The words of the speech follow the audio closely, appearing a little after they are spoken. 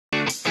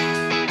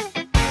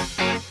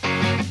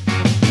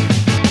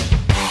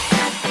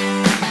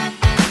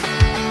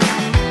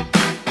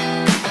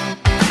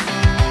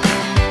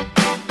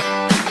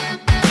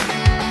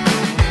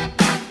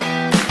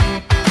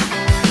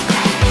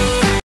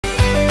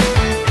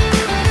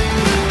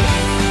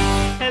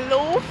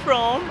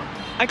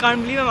I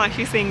can't believe I'm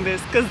actually saying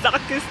this.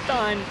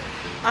 Kazakhstan.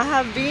 I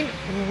have been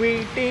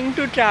waiting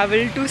to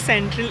travel to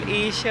Central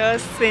Asia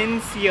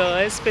since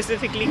years,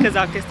 specifically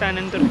Kazakhstan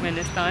and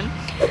Turkmenistan.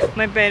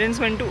 My parents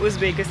went to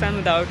Uzbekistan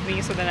without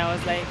me, so then I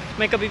was like,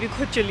 मैं कभी भी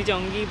खुद चली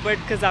जाऊँगी, but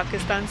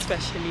Kazakhstan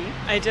especially.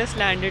 I just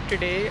landed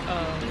today.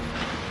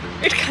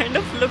 It kind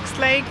of looks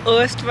like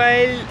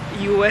erstwhile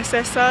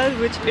USSR,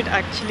 which it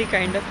actually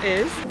kind of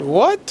is.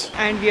 What?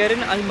 And we are in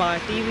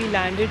Almaty. We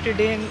landed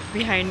today and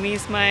behind me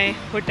is my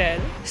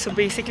hotel. So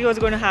basically what's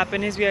going to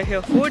happen is we are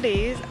here 4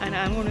 days and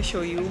I'm going to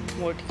show you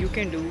what you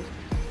can do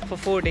for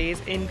 4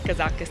 days in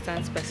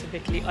Kazakhstan,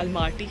 specifically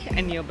Almaty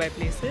and nearby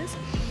places.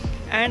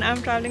 And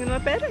I'm traveling with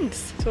my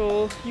parents.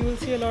 So you will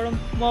see a lot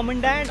of mom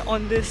and dad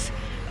on this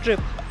trip,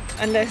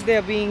 unless they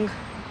are being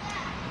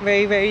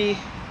very, very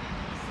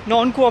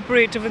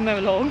non-cooperative with my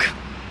vlog.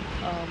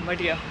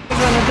 But yeah, it's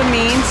one of the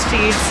main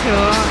streets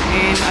here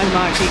in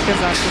Almaty,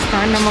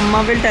 Kazakhstan. Now Mama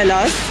will tell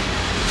us.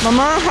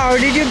 Mama, how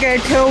did you get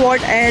here?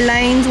 What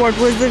airlines? What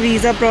was the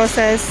visa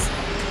process?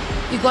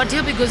 We got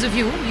here because of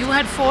you. You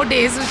had 4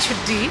 days of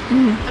chutti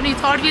and we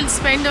thought we'll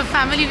spend a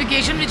family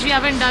vacation, which we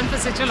haven't done for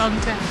such a long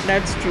time.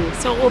 That's true.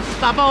 So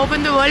Papa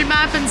opened the world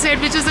map and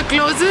said which is the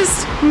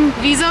closest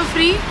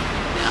visa-free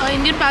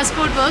Indian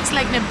passport works,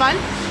 like Nepal.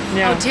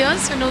 Out here,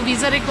 so no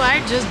visa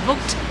required, just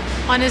booked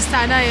on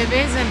Astana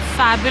Airways, and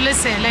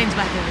fabulous airlines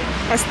by the way.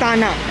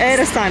 Astana, Air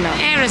Astana.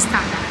 Air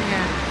Astana,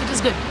 yeah, it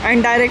was good.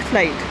 And direct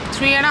flight.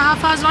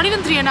 3.5 hours, not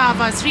even 3.5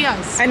 hours, 3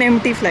 hours. An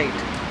empty flight.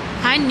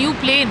 And new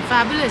plane,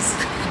 fabulous.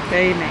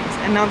 Very nice.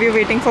 And now we're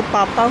waiting for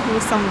Papa,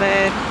 who's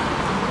somewhere.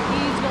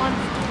 He's gone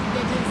to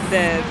get his...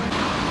 There.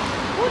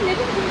 Oh, let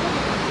him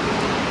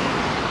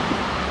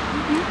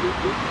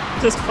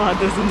go. Just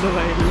fathers in the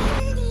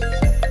wild.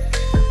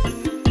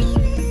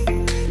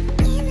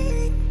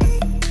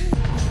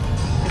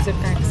 It's a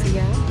taxi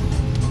app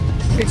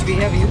which we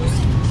have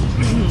used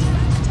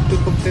to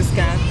book this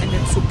cab, and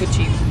it's super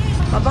cheap.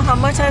 Papa, how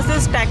much has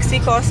this taxi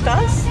cost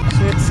us?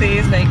 So it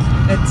says, like,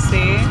 let's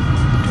say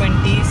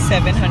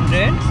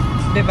 2,700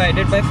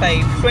 divided by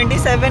 5.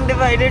 27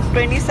 divided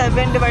by 5?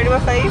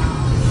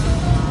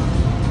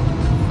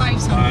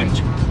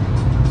 500.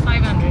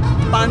 500.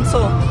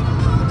 500.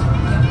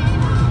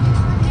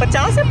 50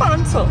 or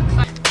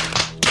 500?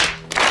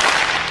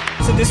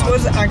 So this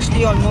was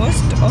actually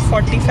almost a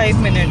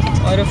 45-minute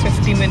or a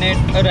 50-minute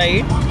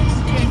ride,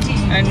 20.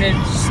 and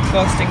it's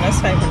costing us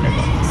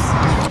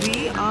 $500.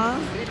 We are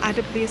at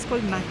a place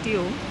called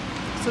Mateo.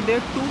 So there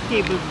are 2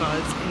 cable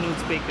cars in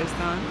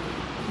Uzbekistan.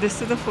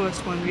 This is the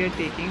first one we are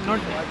taking. Not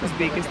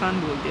Uzbekistan,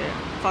 bol diya.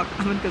 Fuck,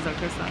 I'm in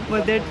Kazakhstan.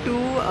 But there are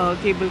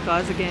 2 cable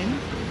cars again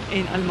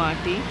in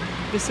Almaty.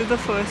 This is the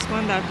first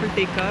one that will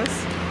take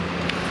us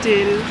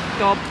till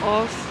top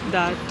of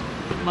that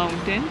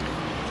mountain,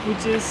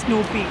 which is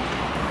Snow Peak.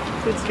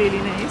 So it's really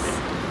nice.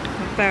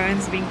 My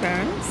parents being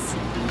parents.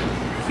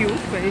 Cute,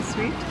 very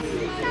sweet.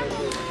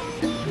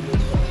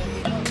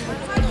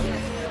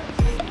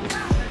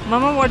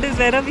 Mama,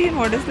 where are we and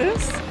what is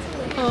this?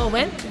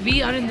 Well,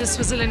 we are in the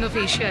Switzerland of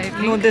Asia, I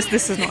think. No, this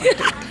is not.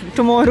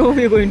 Tomorrow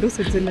we are going to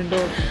Switzerland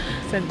or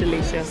Central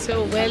Asia.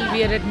 So, well,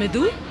 we are at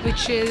Medu,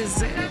 which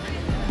is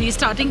the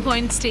starting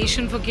point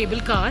station for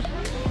cable car.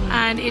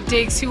 And it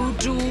takes you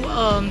to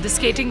the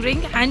skating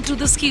ring and to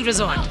the ski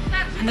resort.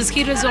 And the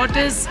ski resort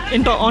is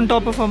on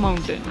top of a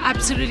mountain.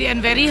 Absolutely,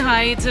 and very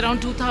high. It's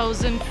around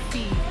 2,000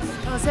 feet.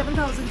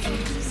 7,000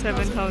 feet.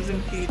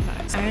 7,000 feet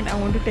high. And I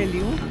want to tell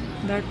you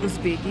that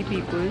Uzbeki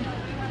people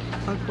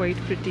are quite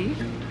pretty.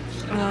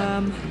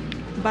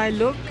 By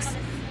looks,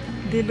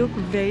 they look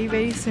very,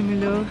 very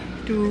similar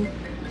to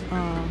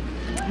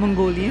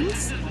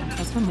Mongolians.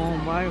 That's my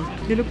mom, wow.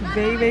 They look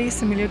very, very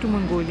similar to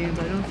Mongolians.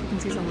 I don't know if you can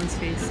see someone's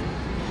face.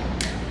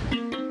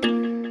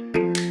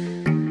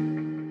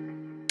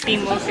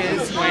 Teamwork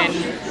is when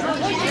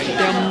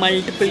there are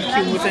multiple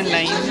queues and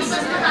lines,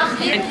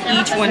 and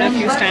each one of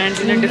you stands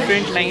in a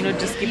different line, और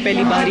जिसकी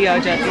पहली बारी आ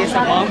जाती है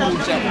सब वहाँ घूम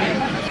जाते हैं.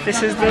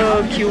 This is the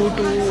queue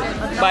to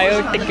buy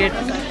a ticket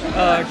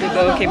to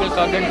the cable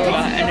car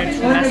gondola, and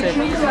it's massive.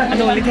 And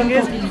the only thing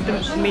is,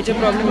 the major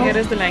problem here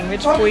is the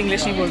language. कोई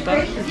English नहीं बोलता,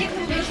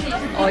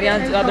 और यहाँ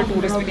ज़्यादा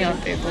टूरिस्ट भी नहीं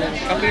आते, तो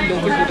काफ़ी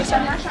लोकल टूरिस्ट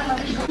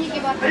आते.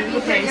 The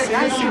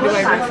prices you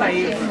divide by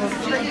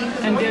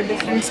 5, and there are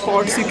different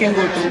spots you can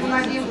go to.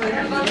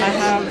 I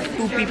have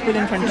 2 people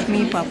in front of me.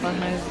 Papa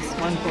has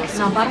 1 person.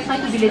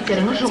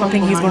 So I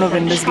think he's going to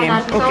win this game.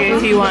 Okay,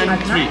 he won.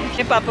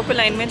 मैं पापा को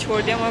line में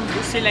छोड़ दिया, हम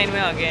दूसरी line में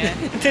आ गए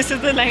हैं. This is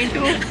the line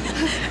to.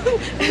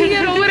 We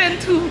are over and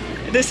through.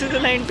 This is the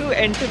line to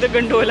enter the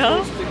gondola.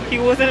 He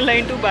was in a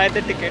line to buy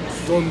the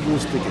tickets. Don't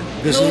lose ticket.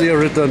 This is your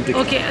return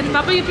ticket. Okay, and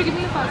Papa, you have to give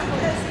me your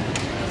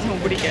passport.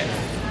 Nobody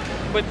cares.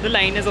 But the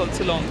line is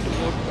also long to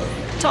go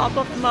top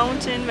of the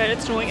mountain where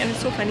it's snowing, and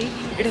it's so funny.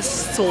 It is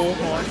so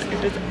hot.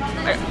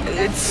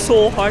 It's so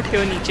hot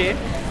here niche,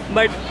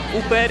 but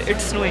upar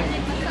it's snowing.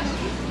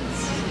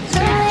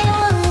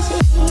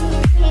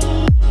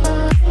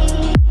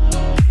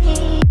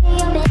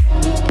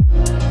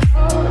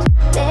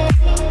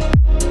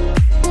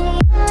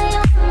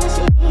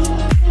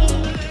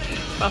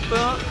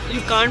 Papa,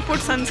 you can't put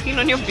sunscreen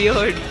on your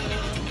beard.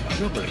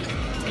 No, but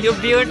Your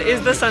beard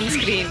is the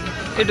sunscreen.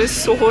 It is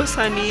so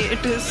sunny,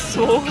 it is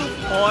so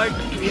hot.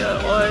 We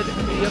are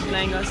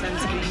applying our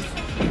sunscreen.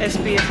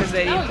 SPF is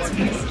very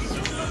important.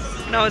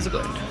 Now it's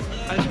good.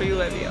 I'll show you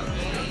where we are.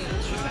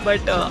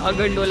 But our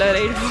gondola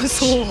ride was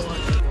so hot.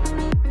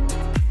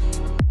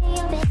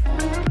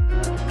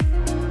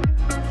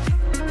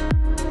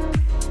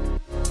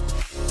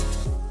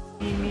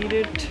 We made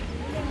it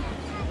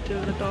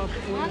till the top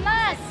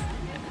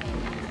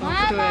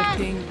after I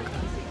think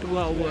 2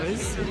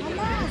 hours.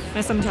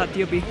 मैं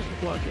समझाती हूँ अभी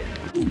हुआ क्या.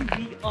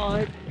 We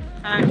are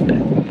at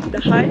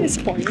the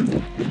highest point,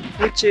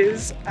 which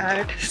is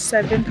at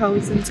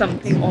 7,000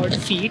 something odd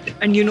feet.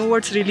 And you know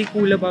what's really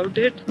cool about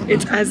it?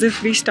 It's as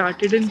if we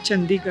started in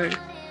Chandigarh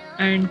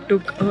and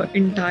took an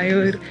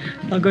entire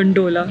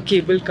gondola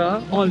cable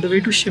car all the way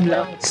to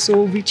Shimla.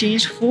 So we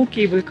changed 4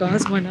 cable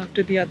cars one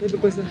after the other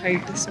because the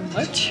height is so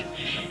much.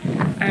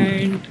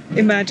 And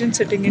imagine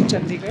sitting in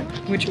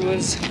Chandigarh, which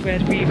was where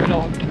we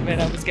vlogged, where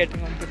I was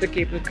getting onto the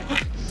cable car.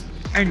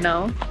 And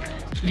now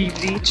we've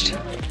reached,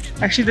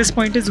 actually this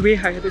point is way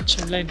higher than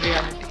Shimla in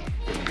reality.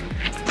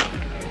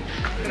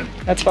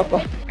 That's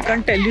Papa. I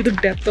can't tell you the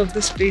depth of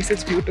this place.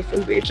 It's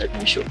beautiful. Wait, let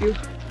me show you.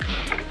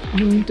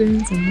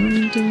 Mountains and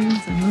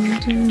mountains and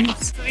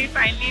mountains. So we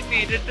finally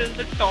made it till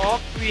the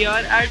top. We are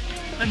at,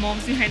 my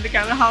mom's behind the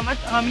camera.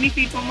 How many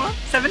feet, Mama?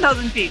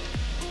 7,000 feet.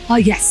 Oh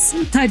yes,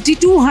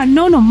 3,200,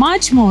 no,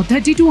 much more,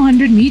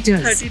 3,200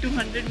 meters.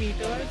 3,200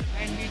 meters,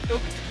 and we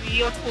took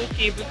 3 or 4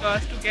 cable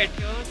cars to get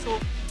here. So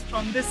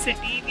from the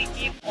city, we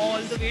came all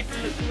the way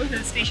to a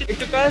hill station. It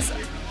took us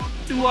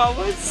 2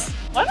 hours,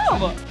 1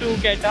 hour to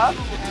get up.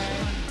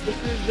 And this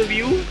is the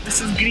view.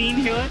 This is green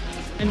here,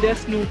 and there are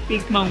snow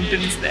peak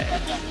mountains there.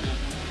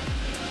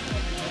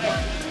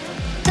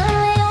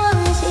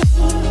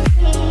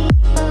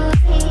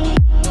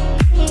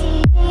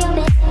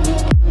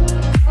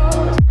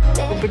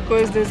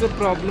 Because there's a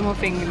problem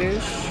of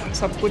English,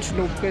 सब कुछ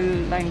local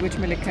language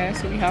में लिखा है,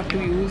 so we have to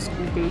use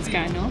Google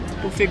Scanner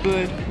to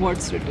figure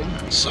what's written.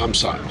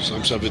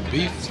 Samsa with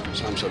beef,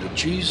 samsa with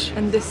cheese.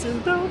 And this is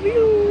the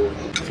view.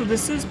 So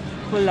this is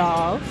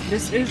pulav.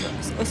 This is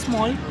a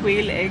small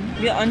quail egg.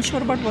 We are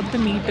unsure about what the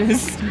meat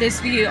is.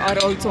 This we are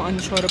also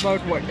unsure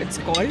about what it's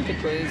called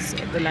because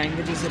the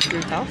language is a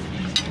little tough.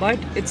 But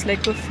it's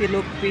like a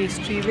filo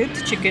pastry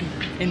with chicken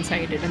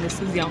inside it, and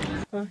this is yum.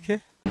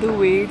 Okay. The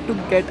way to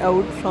get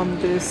out from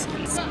this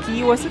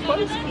ski, what's it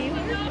called? Ski?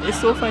 It's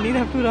so funny, they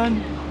have to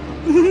run.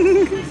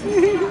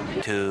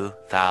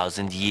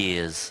 2,000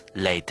 years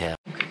later.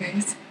 Okay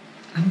guys,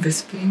 I'm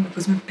whispering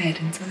because my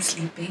parents are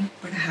sleeping,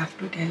 but I have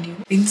to tell you,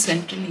 in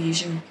Central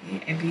Asia,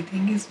 okay,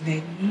 everything is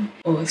very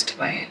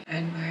erstwhile.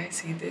 And why I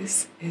say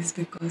this is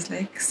because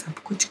like सब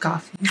कुछ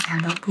काफी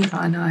ज़्यादा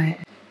पुराना है.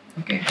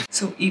 Okay,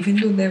 so even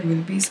though there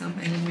will be some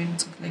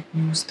elements of like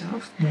new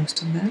stuff,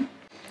 most of them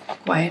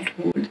quite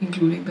old,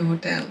 including the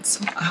hotels.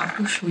 So I have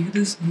to show you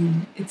this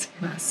room. It's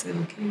massive,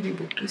 okay? We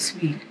booked a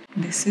suite.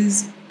 This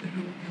is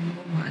room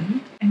number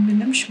 1. And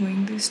when I'm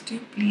showing this to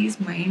you, please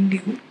mind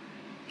you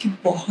कि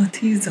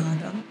बहुत ही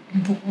ज़्यादा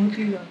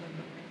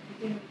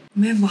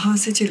मैं वहाँ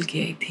से चल के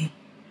आई थी,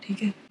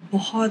 ठीक है?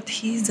 बहुत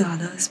ही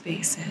ज़्यादा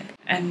स्पेस है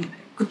and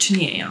कुछ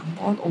नहीं है यहाँ,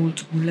 बहुत old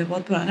school है,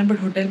 बहुत पुराना है, but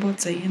hotel बहुत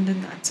सही है. And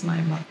then that's my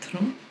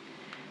bathroom.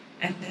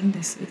 And then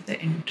this is the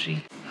entry.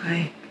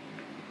 Hi,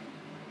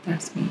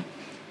 that's me.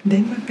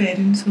 Then my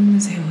parents' room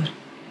is here.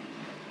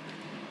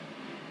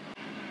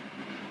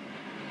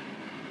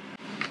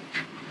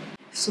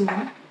 So,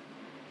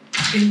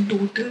 in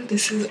total,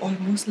 this is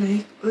almost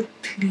like a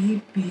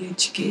 3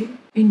 BHK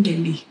in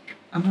Delhi.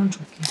 I'm not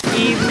joking.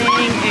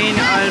 Evening in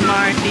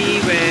Almaty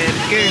where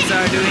kids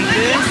are doing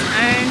this,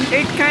 and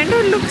it kind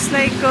of looks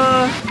like a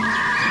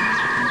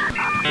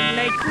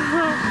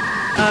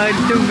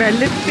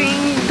developing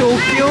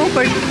Tokyo,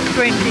 but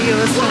 20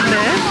 years from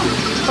there.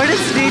 But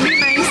it's really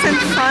nice and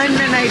fun,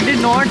 and I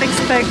did not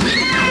expect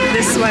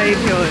this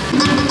vibe here.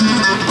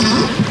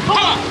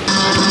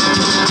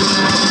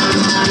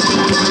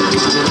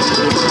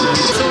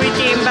 So we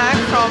came back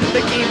from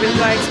the cable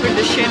car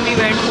expedition. We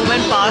went home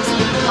and passed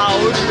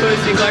out because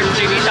we got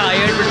really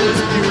tired, but it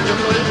was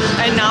beautiful.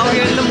 And now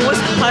we are in the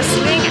most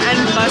hustling and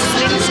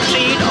bustling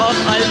street of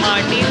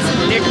Almaty. It's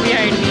lit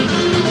behind me.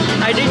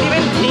 I didn't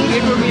even think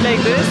it would be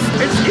like this.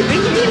 It's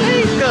giving me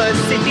like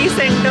city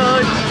center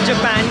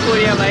Japan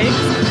Korea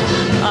vibes.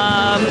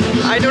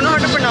 I don't know how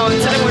to pronounce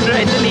it. I'm going to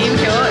write the name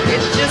here.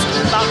 It's just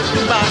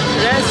back-to-back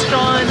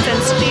restaurants and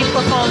street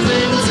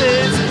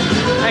performances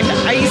and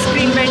ice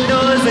cream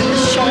vendors and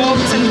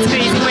shops, and it's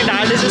crazy. My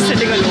dad is just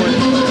sitting alone.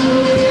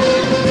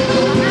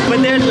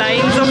 But there are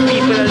lines of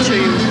people, I'll show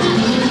you.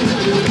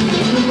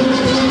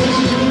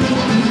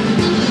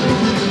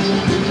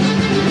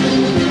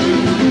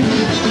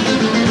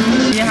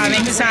 We're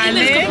having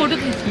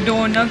salad,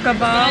 doner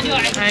kebab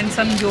and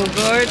some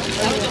yogurt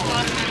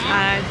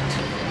at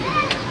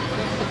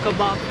a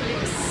kebab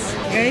place.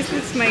 Guys,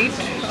 this might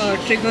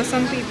trigger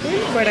some people,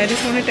 but I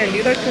just want to tell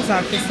you that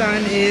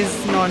Kazakhstan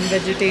is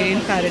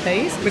non-vegetarian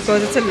paradise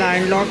because it's a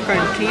landlocked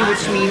country,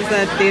 which means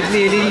that they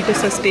really need to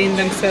sustain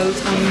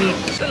themselves on meat.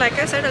 So like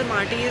I said,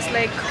 Almaty is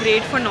like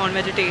great for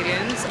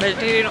non-vegetarians.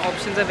 Vegetarian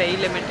options are very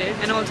limited,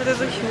 and also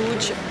there's a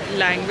huge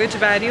language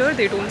barrier.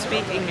 They don't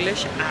speak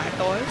English at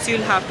all, so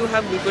you'll have to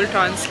have Google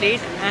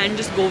Translate and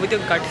just go with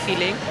your gut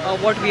feeling.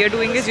 What we are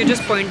doing is you're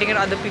just pointing at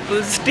other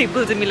people's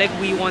tables and be like,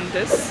 we want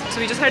this. So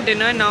we just had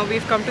dinner and now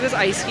we've come to this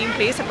ice cream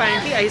place.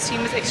 Apparently ice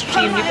cream is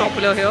extremely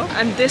popular here,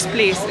 and this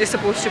place is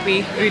supposed to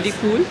be really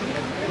cool.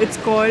 It's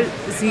called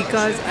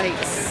Zika's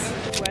Ice.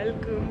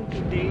 Welcome to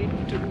day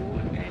 2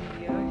 and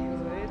we are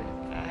here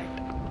at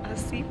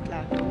Assi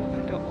Plateau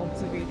at an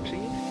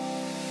observatory.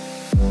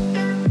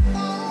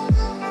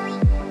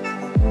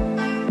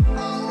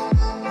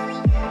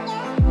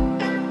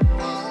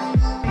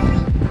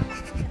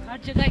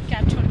 जगह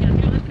catch छोड़ के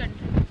आती है उधर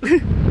country.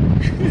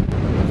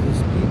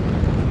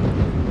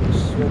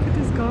 Look at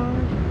this car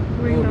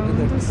going down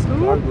the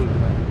slope.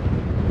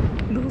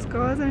 Those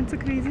cars, and it's a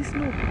crazy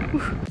slope.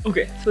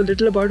 Okay, so a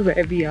little about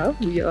where we are.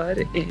 We are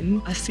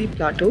in Assi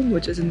Plateau,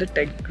 which is in the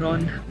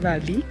Tegron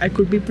Valley. I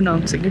could be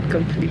pronouncing it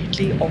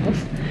completely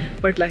off,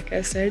 but like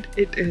I said,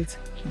 it is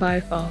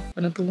by far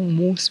one of the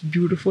most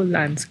beautiful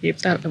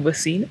landscapes I've ever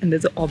seen. And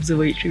there's an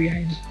observatory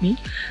behind me.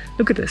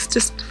 Look at this,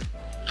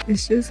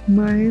 it's just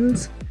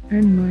miles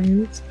and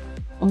miles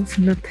of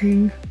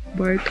nothing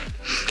but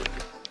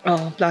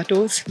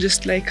plateaus,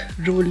 just like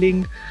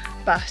rolling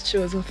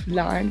pastures of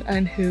land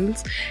and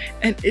hills,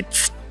 and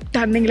it's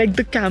stunning. Like,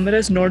 the camera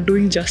is not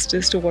doing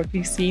justice to what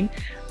we've seen.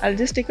 I'll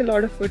just take a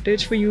lot of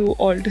footage for you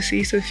all to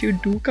see. So if you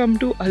do come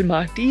to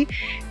Almaty,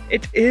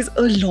 it is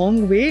a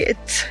long way.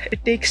 It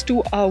takes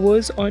 2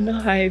 hours on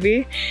a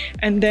highway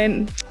and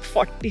then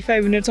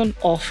 45 minutes on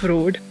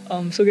off-road.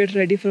 So get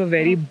ready for a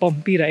very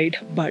bumpy ride,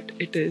 but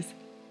it is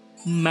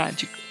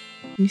magical.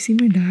 You see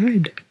my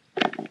dad?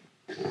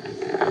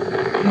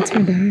 That's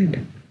my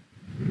dad.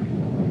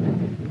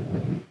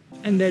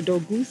 And their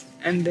doggoos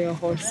and their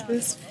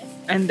horses,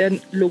 and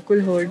then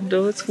local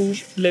herders who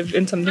live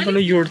in something called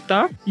a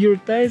yurta.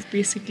 Yurta is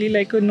basically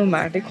like a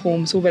nomadic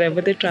home, so wherever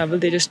they travel,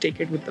 they just take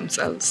it with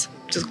themselves,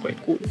 which is quite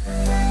cool.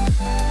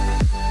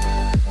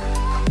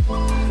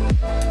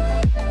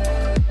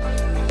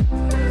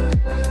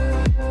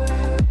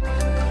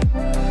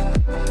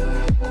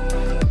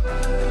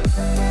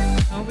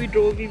 Now we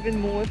drove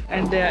even more,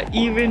 and there are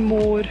even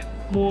more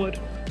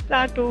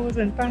plateaus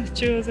and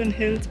pastures and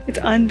hills. It's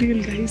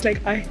unreal, guys.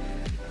 Like, I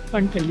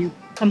can't tell you.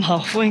 I'm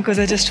halfway because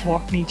I just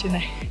walked niche and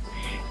I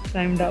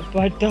climbed up.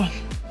 But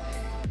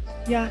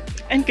yeah,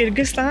 and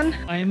Kyrgyzstan.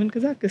 I am in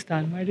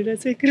Kazakhstan. Why did I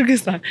say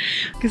Kyrgyzstan?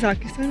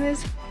 Kazakhstan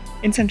is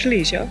in Central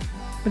Asia,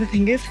 but the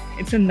thing is,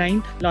 it's the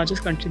 9th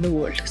largest country in the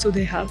world. So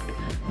they have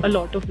a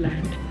lot of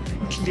land.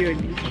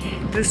 Clearly,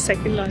 the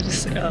 2nd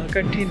largest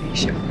country in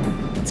Asia.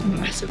 It's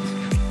massive.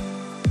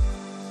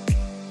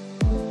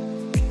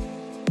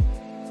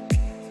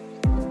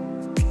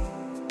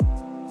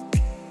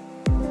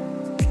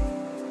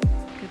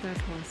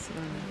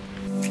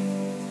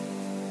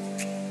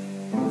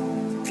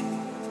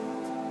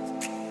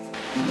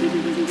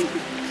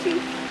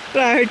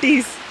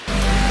 Priorities.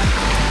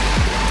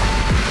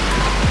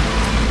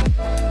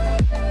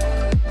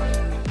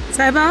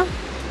 Sahiba,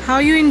 how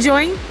are you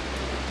enjoying?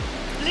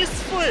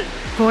 Blissful.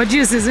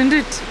 Gorgeous, isn't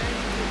it?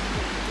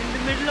 In the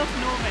middle of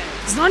nowhere.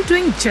 It's not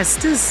doing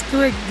justice to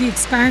the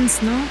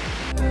expanse, no?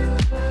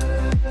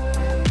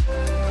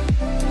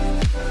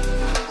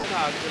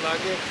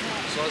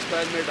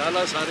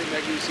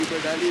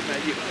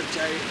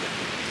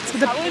 So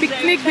the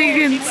picnic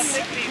begins.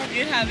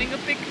 We're having a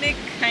picnic.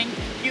 Thank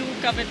you,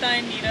 Kavita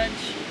and Neeraj.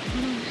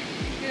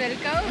 You're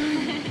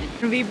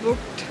welcome. We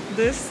booked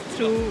this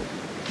through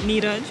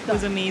Neeraj,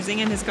 who's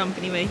amazing, and his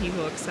company where he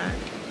works at.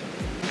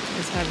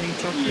 He's having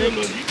chocolate.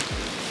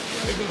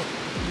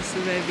 This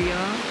is where we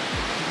are.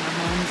 My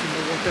mom's in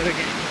the water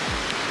again.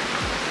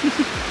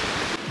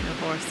 The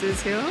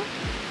horses here.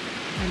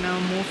 And now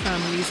more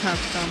families have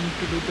come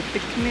to do the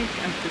picnic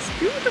at this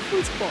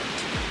beautiful spot.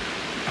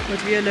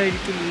 But we are ready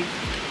to leave.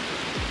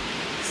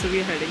 So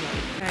we are heading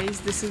out. Guys,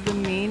 this is the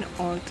main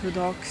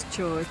Orthodox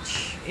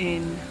church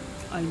in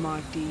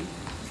Almaty.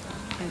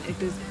 And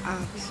it is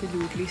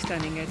absolutely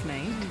stunning at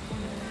night.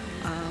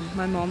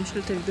 My mom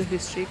shall tell the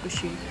history because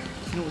she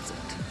knows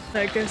it.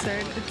 Like I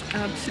said, it's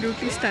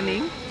absolutely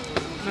stunning.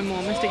 My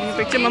mom is taking a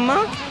picture.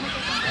 Mama,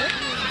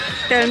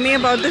 tell me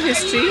about the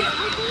history.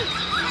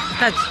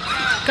 Cut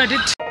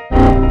it.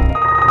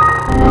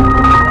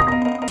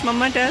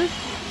 Mama, tell.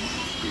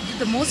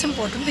 The most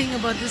important thing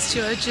about this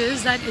church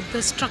is that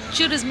the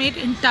structure is made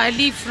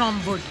entirely from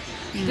wood.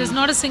 There's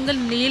not a single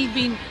nail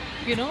being,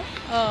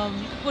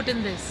 put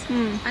in this.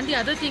 And the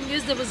other thing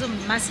is there was a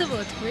massive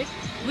earthquake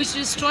which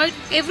destroyed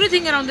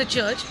everything around the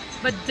church,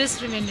 but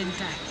this remained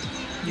intact.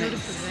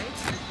 Beautiful,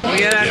 right?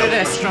 We are at a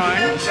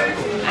restaurant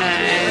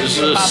and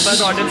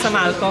Papa's ordered some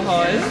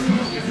alcohol,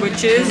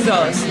 which is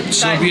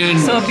Serbian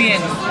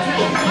Serbian.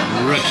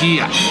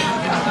 Rakia.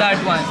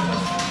 That one.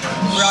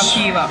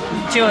 Rakiva.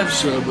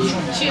 Cheers.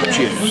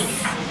 Cheers.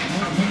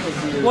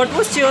 What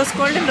was cheers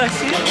called in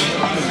Russian?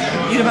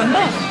 You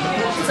remember?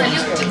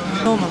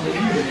 Salute. No, mom.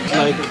 It's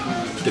like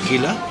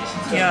tequila.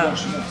 Yeah.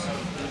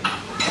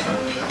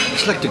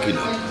 It's like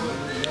tequila.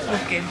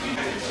 Okay.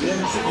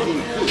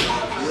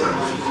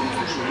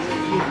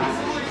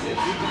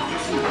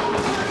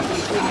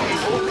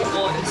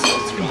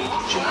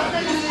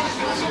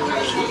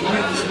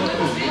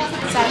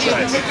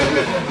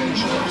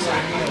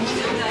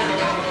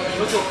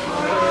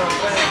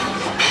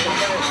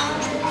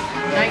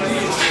 Nice.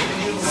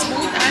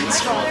 Smooth and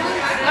strong.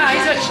 My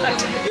eyes are shut.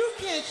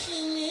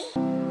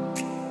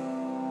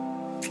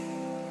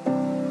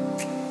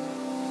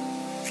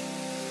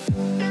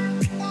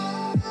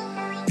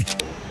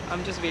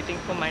 I'm just waiting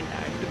for my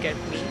dad to get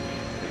me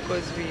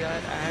because we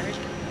are at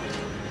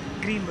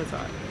Green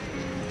Bazaar.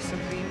 So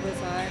Green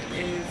Bazaar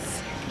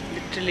is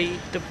literally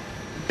the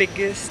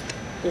biggest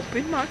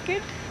open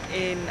market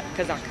in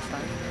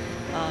Kazakhstan.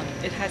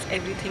 It has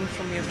everything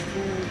from your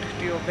food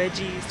to your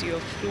veggies to your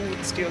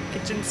fruits to your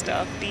kitchen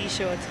stuff,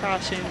 t-shirts,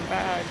 fashion,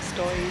 bags,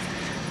 toys,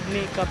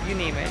 makeup, you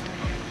name it.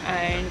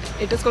 And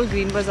it is called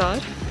Green Bazaar,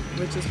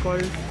 which is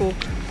called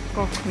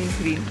Kok means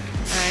green,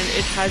 and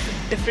it has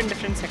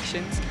different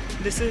sections.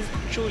 This is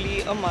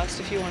truly a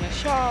must if you want to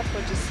shop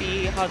or just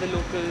see how the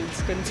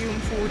locals consume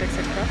food,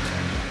 etc.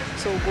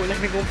 So let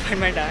me go find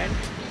my dad.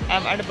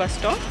 I'm at a bus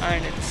stop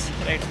and it's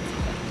right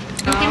over.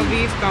 Now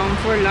we've come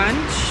for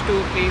lunch to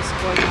a place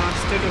called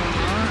Master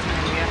Dona,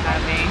 and we are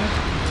having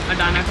a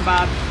dana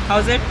kebab.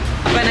 How's it?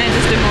 When I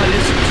just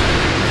demolished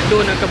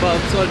dona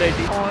kebabs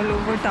already. All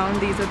over town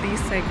these are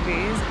these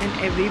segways and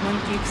everyone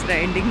keeps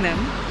riding them.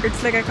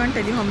 It's like I can't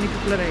tell you how many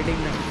people are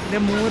riding them. There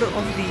are more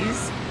of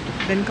these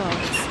than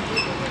cars.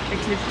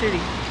 Like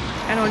literally.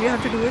 And all you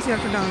have to do is you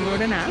have to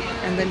download an app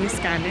and then you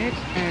scan it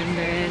and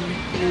then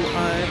you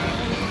are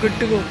good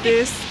to go.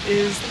 This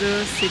is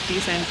the city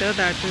center,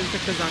 that is the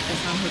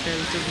Kazakhstan hotel,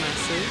 which is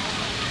massive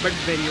but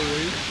very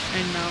old.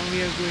 And now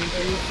we are going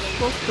to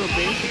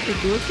Koktobe to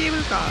do a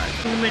cable car.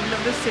 In the middle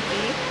of the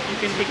city you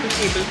can take a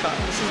cable car.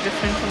 This is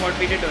different from what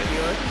we did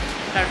earlier.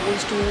 That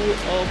was to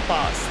a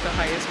pass, the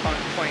highest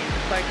point.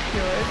 But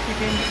here you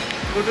can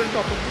go to the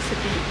top of the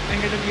city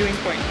and get a viewing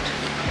point.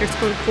 It's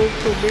called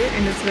Koktobe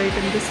and it's right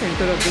in the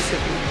center of the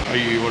city. Are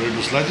you want to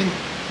do sledging?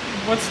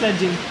 What's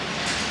sledging?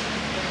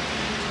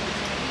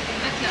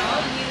 But now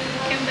you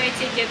can buy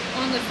ticket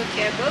only for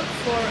cable.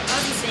 For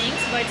other things,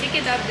 buy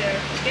ticket up there.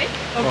 Okay?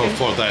 Oh,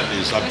 for that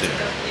is up there.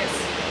 Yes.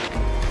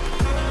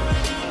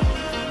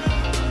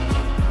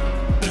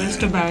 There's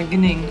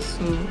tobogganing,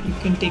 so you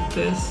can take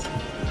this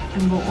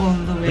and go all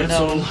the way That's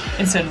down all.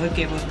 instead of the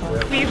cable car.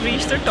 We've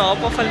reached the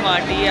top of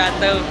Almaty at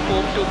the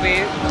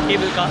Koktobe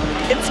cable car.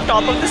 It's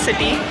top of the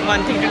city,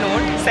 one thing to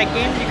note.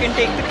 Second, you can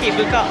take the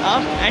cable car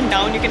up and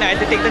down. You can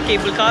either take the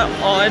cable car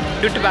or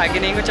do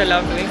tobogganing, which I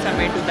love doing, so I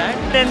might do that.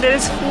 Then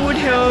there's food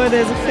here,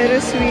 there's a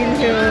Ferris wheel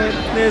here,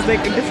 there's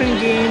like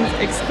different games,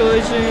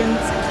 excursions,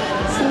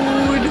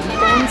 food,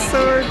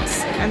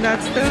 concerts, and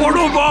that's the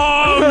photo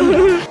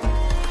bomb!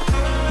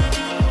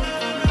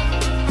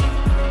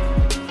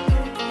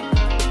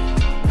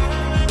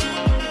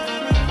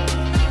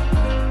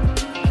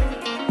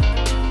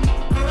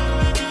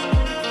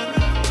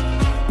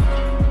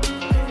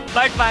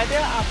 But why there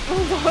are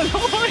apples all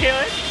over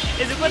here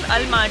is because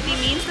Almaty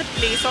means the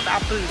place of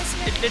apples.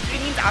 It literally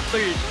means apple.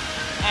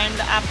 And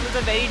the apples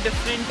are very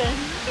different than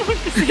what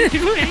the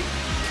city way.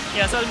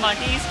 Yeah, so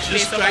Almaty is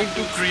place Just of trying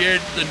apples. to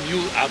create the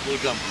new Apple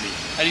company.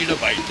 I need a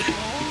bite.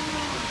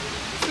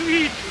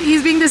 Sweet.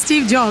 He's being the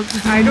Steve Jobs.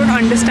 I don't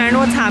understand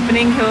what's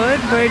happening here,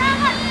 but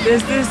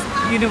there's this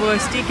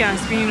university,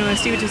 Caspian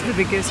University, which is the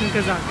biggest in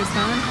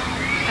Kazakhstan.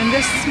 And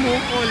there's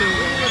smoke all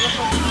over.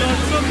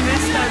 Lots of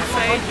mist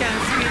outside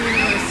Caspian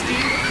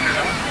University,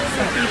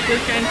 so people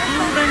can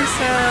cool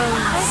themselves.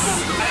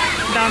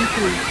 Damn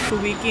cool. So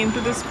we came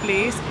to this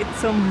place.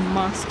 It's a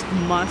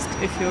must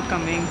if you're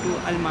coming to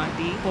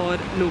Almaty for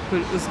local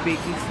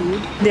Uzbeki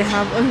food. They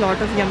have a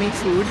lot of yummy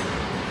food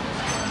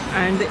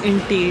and the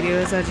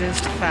interiors are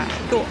just fab.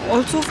 So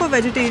also for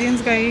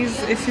vegetarians,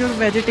 guys, if you're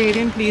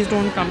vegetarian, please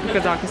don't come to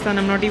Kazakhstan.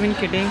 I'm not even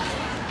kidding.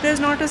 There's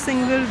not a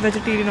single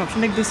vegetarian option.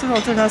 Like this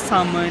also has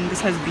salmon,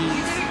 this has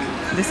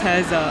beef, this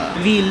has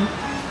veal.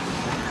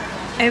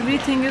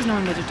 Everything is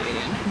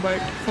non-vegetarian.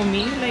 But for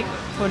me, like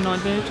for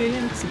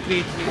non-vegetarian, it's a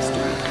great place to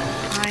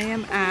eat. I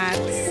am at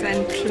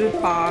Central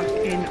Park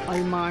in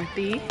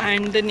Almaty,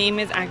 and the name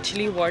is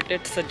actually what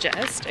it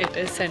suggests. It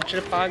is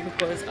Central Park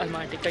because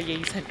Almaty ka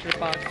yahi Central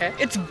Park hai.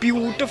 It's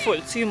beautiful,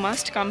 so you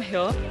must come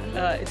here.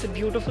 It's a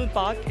beautiful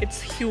park.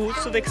 It's huge,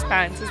 so the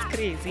expanse is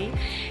crazy.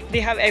 They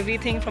have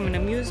everything from an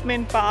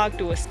amusement park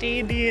to a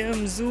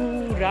stadium,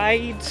 zoo,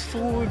 rides,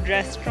 food,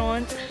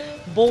 restaurants,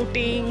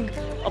 boating,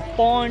 a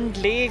pond,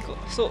 lake.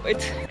 So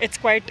it's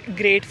quite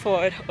great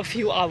for a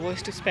few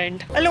hours to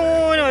spend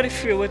alone, or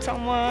if you're with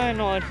someone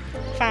or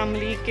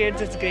family,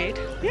 kids. It's great.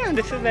 Yeah,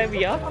 this is where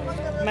we are.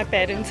 My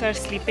parents are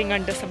sleeping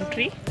under some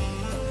tree.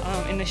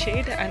 in the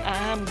shade, and I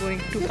am going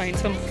to find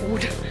some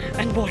food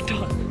and water.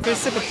 फिर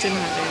से बच्चे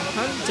नहाते हैं,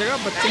 हर जगह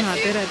बच्चे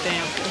नहाते रहते हैं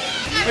यहाँ पे.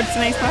 But it's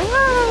nice.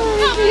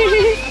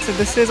 So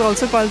this is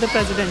also called the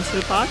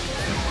Presidential Park,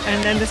 and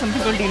then there's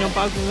something called Dino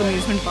Park, which is an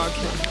amusement park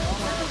here.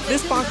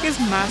 This park is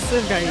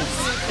massive, guys.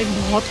 एक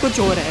बहुत कुछ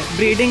हो रहा है.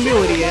 Braiding भी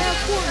हो रही है.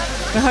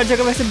 मैं हर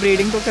जगह वैसे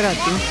braiding तो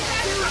कराती हूँ,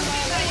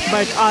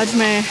 but आज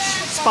मैं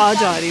spa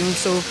जा रही हूँ,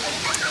 so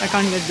I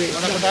can't get braided.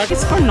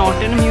 It's for not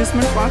an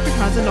amusement park. It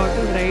has a lot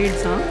of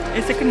rides, huh?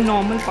 It's like a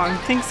normal park.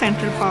 Think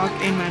Central Park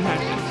in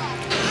Manhattan.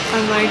 I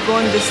might go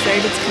on this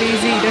side. It's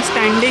crazy. They're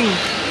standing. I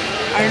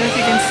don't know if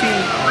you can see.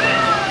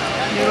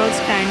 They're all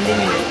standing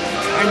in it,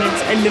 and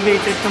it's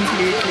elevated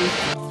completely.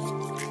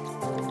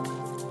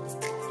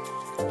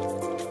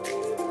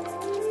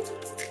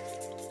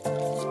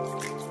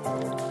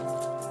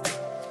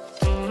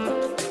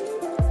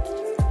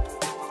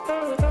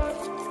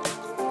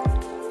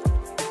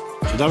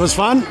 That was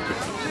fun.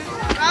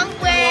 Wrong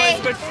way.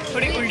 But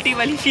थोड़ी उल्टी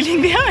वाली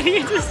feeling भी आ रही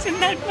है just in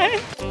that way.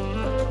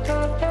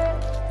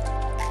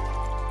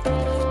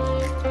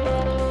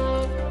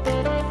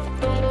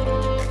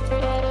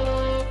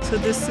 So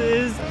this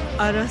is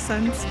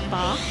Arasan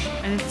Spa,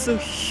 and it's a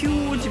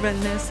huge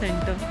wellness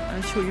center.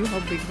 I'll show you how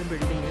big the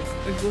building is.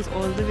 It goes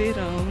all the way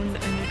around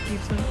and it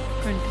keeps on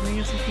continuing.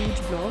 It's a huge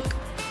block.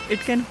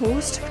 It can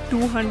host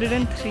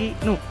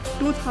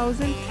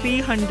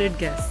 2,300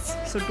 guests.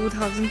 So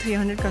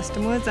 2,300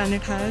 customers, and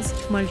it has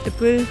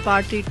multiple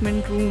spa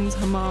treatment rooms,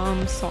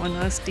 hammam,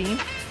 sauna, steam.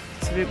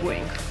 So we're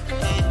going.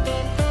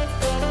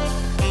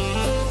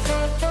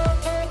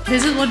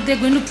 This is what they're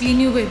going to clean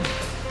you with.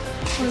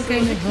 All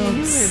kind of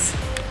herbs.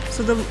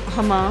 So the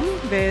hammam,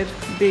 where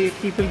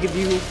people give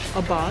you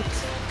a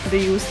bath,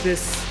 they use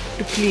this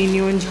to clean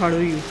you and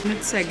jhadu you. And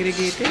it's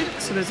segregated.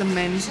 So there's a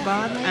men's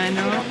bath and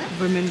a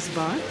women's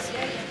bath,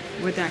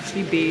 where they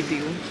actually bathe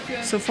you.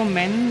 So for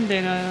men,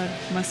 there are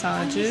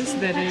massages,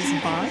 there is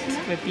bath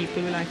where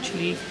people will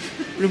actually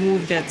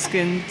remove dead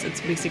skin.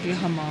 It's basically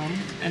hammam,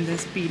 and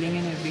there's peeling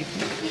and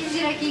everything.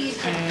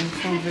 And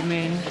for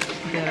women,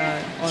 there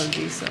are all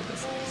these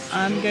services.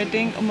 I'm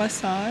getting a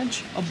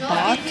massage, a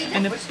bath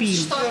and a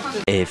peel.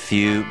 A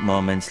few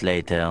moments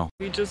later.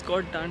 We just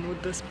got done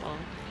with the spa.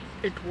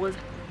 It was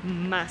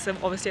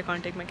massive. Obviously I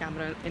can't take my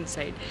camera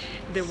inside.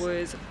 There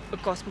was a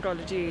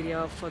cosmetology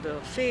area for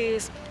the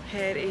face,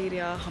 hair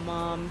area,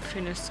 hammam,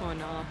 finish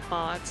sauna,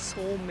 baths,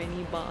 so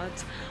many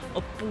baths,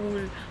 a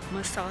pool,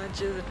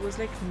 massages. It was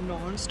like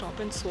non-stop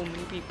and so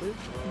many people.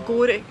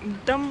 गोरे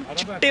एकदम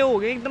चिट्टे हो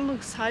गए, एकदम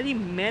सारी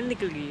मैल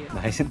निकल गई है.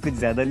 भाई कुछ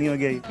ज़्यादा नहीं हो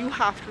गया? You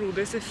have to do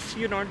this if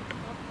you're not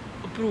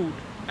approved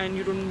and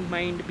you don't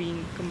mind being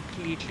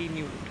completely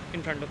nude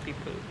in front of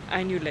people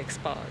and you like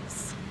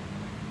spas.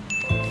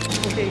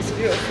 Okay, so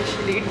we're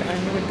officially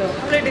done with the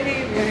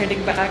holiday. We're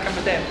heading back. I'm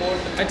at the airport.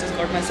 I just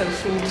got myself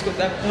fruits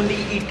because I've only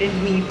eaten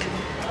meat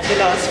the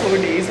last 4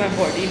 days. My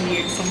body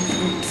needs some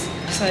fruits.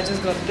 So I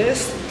just got this.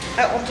 I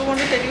also want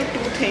to tell you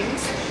 2 things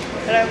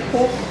that I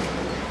hope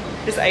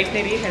this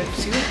itinerary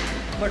helps you.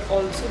 But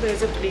also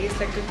there's a place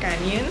like a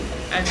canyon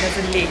and there's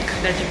a lake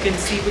that you can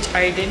see, which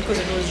I didn't because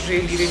it was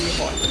really, really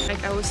hot.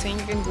 Like I was saying,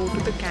 you can go to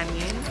the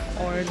canyon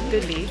or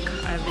the lake.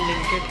 I will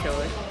link it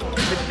here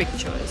with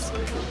pictures.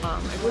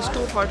 It was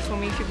too hot for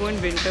me. If you go in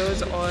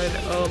winters or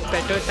a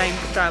better time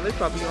to travel,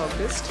 probably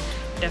August,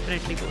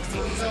 definitely go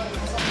see this.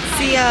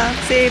 See ya.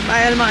 Say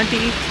bye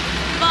Almaty.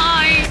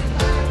 Bye.